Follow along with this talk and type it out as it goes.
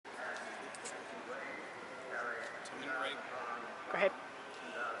Go ahead.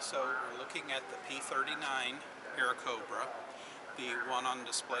 So we're looking at the P-39 Airacobra, the one on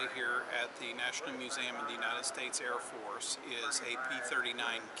display here at the National Museum of the United States Air Force is a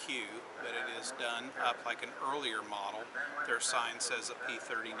P-39Q, but it is done up like an earlier model. Their sign says a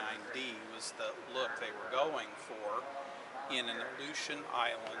P-39D was the look they were going for in an Aleutian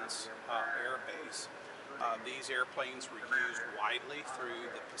Islands air base. These airplanes were used widely through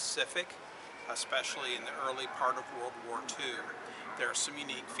the Pacific, especially in the early part of World War II. There are some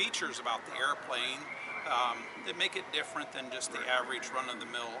unique features about the airplane that make it different than just the average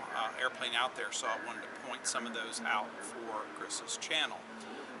run-of-the-mill airplane out there, so I wanted to point some of those out for Chris's channel.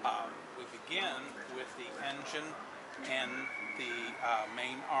 We begin with the engine and the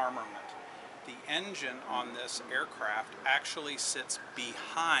main armament. The engine on this aircraft actually sits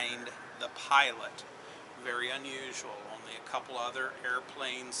behind the pilot. Very unusual. Only a couple other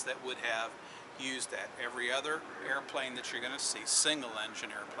airplanes that would have used that. Every other airplane that you're going to see, single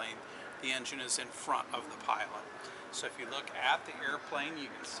engine airplane, the engine is in front of the pilot. So if you look at the airplane, you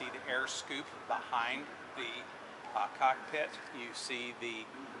can see the air scoop behind the cockpit. You see the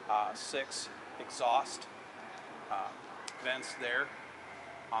 6 exhaust vents there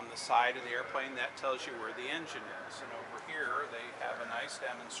on the side of the airplane. That tells you where the engine is. And over here they have a nice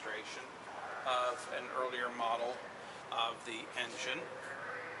demonstration of an earlier model of the engine,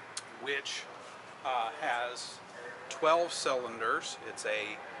 which has 12 cylinders. It's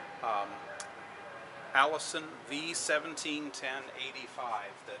a Allison V171085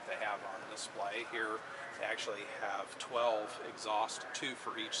 that they have on display. Here they actually have 12 exhaust, 2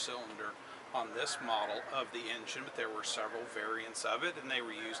 for each cylinder on this model of the engine, but there were several variants of it and they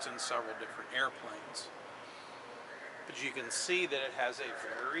were used in several different airplanes. But you can see that it has a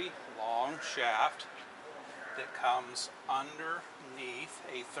very long shaft that comes underneath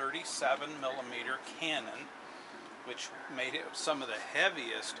a 37mm cannon, which made it some of the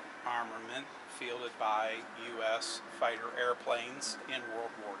heaviest armament fielded by U.S. fighter airplanes in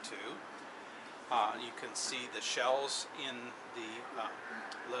World War II. You can see the shells in the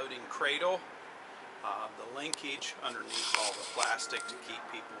loading cradle, the linkage underneath all the plastic to keep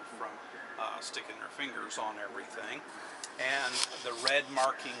people from sticking their fingers on everything, and the red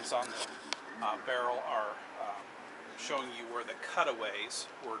markings on the barrel are showing you where the cutaways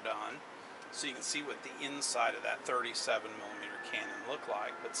were done. So you can see what the inside of that 37mm cannon looked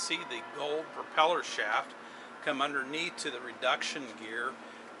like. But see the gold propeller shaft come underneath to the reduction gear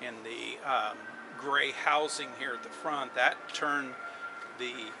in the gray housing here at the front. That turned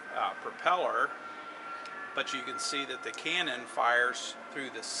the propeller, but you can see that the cannon fires through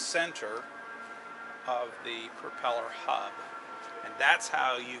the center of the propeller hub. And that's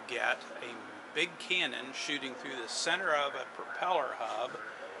how you get a big cannon shooting through the center of a propeller hub,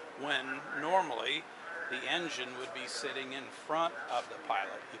 when normally the engine would be sitting in front of the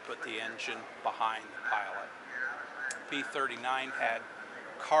pilot. You put the engine behind the pilot. P-39 had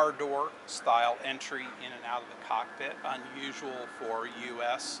car door style entry in and out of the cockpit, unusual for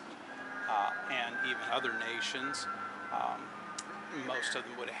U.S. And even other nations. Most of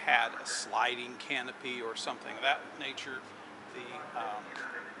them would have had a sliding canopy or something of that nature. The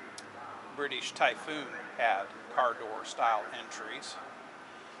British Typhoon had car door style entries.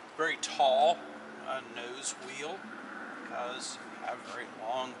 Very tall nose wheel, because you have very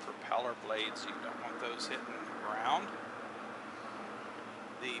long propeller blades. You don't want those hitting the ground.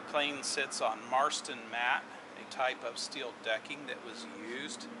 The plane sits on Marston mat, a type of steel decking that was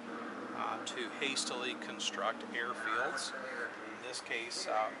used to hastily construct airfields. In this case,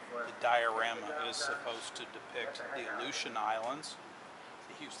 the diorama is supposed to depict the Aleutian Islands.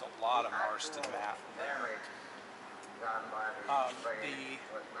 They used a lot of Marston mat there. The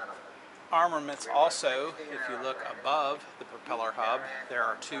armaments also, if you look above the propeller hub, there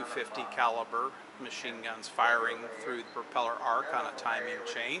are 250 caliber machine guns firing through the propeller arc on a timing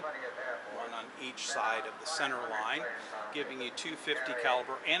chain, one on each side of the center line, giving you 250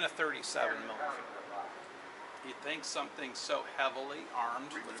 caliber and a 37mm. You'd think something so heavily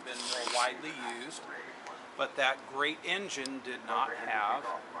armed would have been more widely used, but that great engine did not have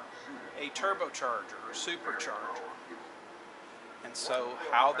a turbocharger or supercharger. And so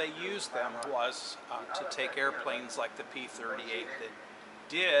how they used them was to take airplanes like the P-38 that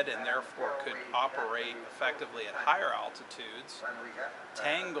did and therefore could operate effectively at higher altitudes,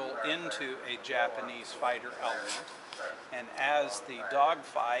 tangle into a Japanese fighter element, and as the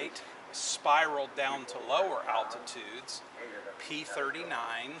dogfight spiraled down to lower altitudes,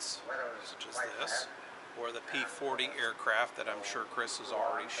 P-39s, such as this, or the P-40 aircraft that I'm sure Chris has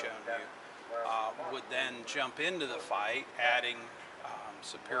already shown you, would then jump into the fight, adding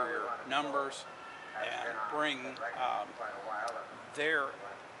superior numbers and bring their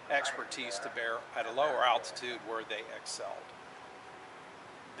expertise to bear at a lower altitude where they excelled.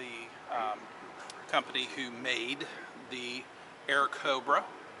 The company who made the Air Cobra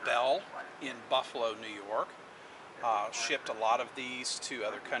Bell in Buffalo, New York, shipped a lot of these to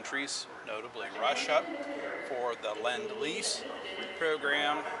other countries, notably Russia, for the Lend-Lease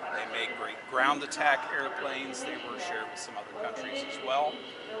program. They made great ground attack airplanes. They were shared with some other countries as well.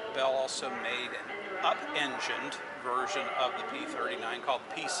 Bell also made an up-engined version of the P-39 called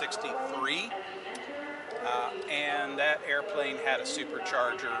the P-63, and that airplane had a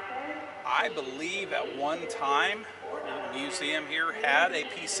supercharger. I believe at one time the museum here had a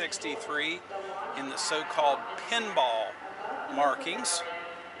P-63 in the so-called pinball markings,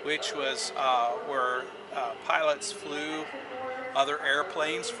 which was where pilots flew other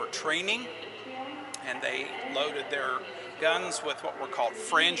airplanes for training, and they loaded their guns with what were called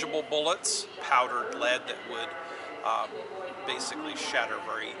frangible bullets, powdered lead that would basically shatter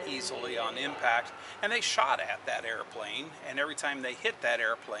very easily on impact, and they shot at that airplane, and every time they hit that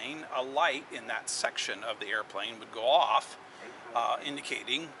airplane, a light in that section of the airplane would go off,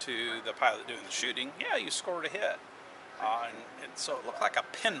 indicating to the pilot doing the shooting, yeah, you scored a hit. And so it looked like a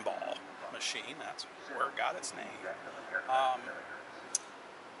pinball machine. That's where it got its name. A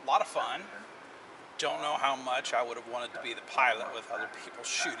lot of fun. Don't know how much I would have wanted to be the pilot with other people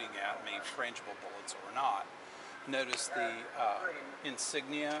shooting at me, frangible bullets or not. Notice the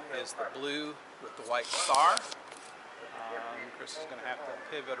insignia is the blue with the white star. Chris is going to have to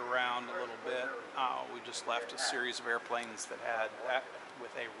pivot around a little bit. We just left a series of airplanes that had that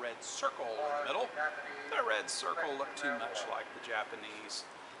with a red circle in the middle. The red circle looked too much like the Japanese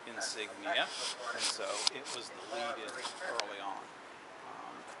insignia, and so it was the lead-in early on.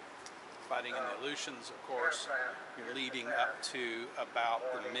 Fighting in the Aleutians, of course, you're leading up to about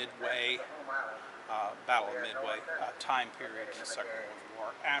the Midway, Battle of Midway time period in the Second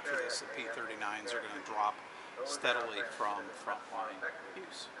World War. After this, the P-39s are going to drop steadily from frontline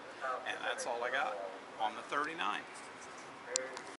use. And that's all I got on the 39.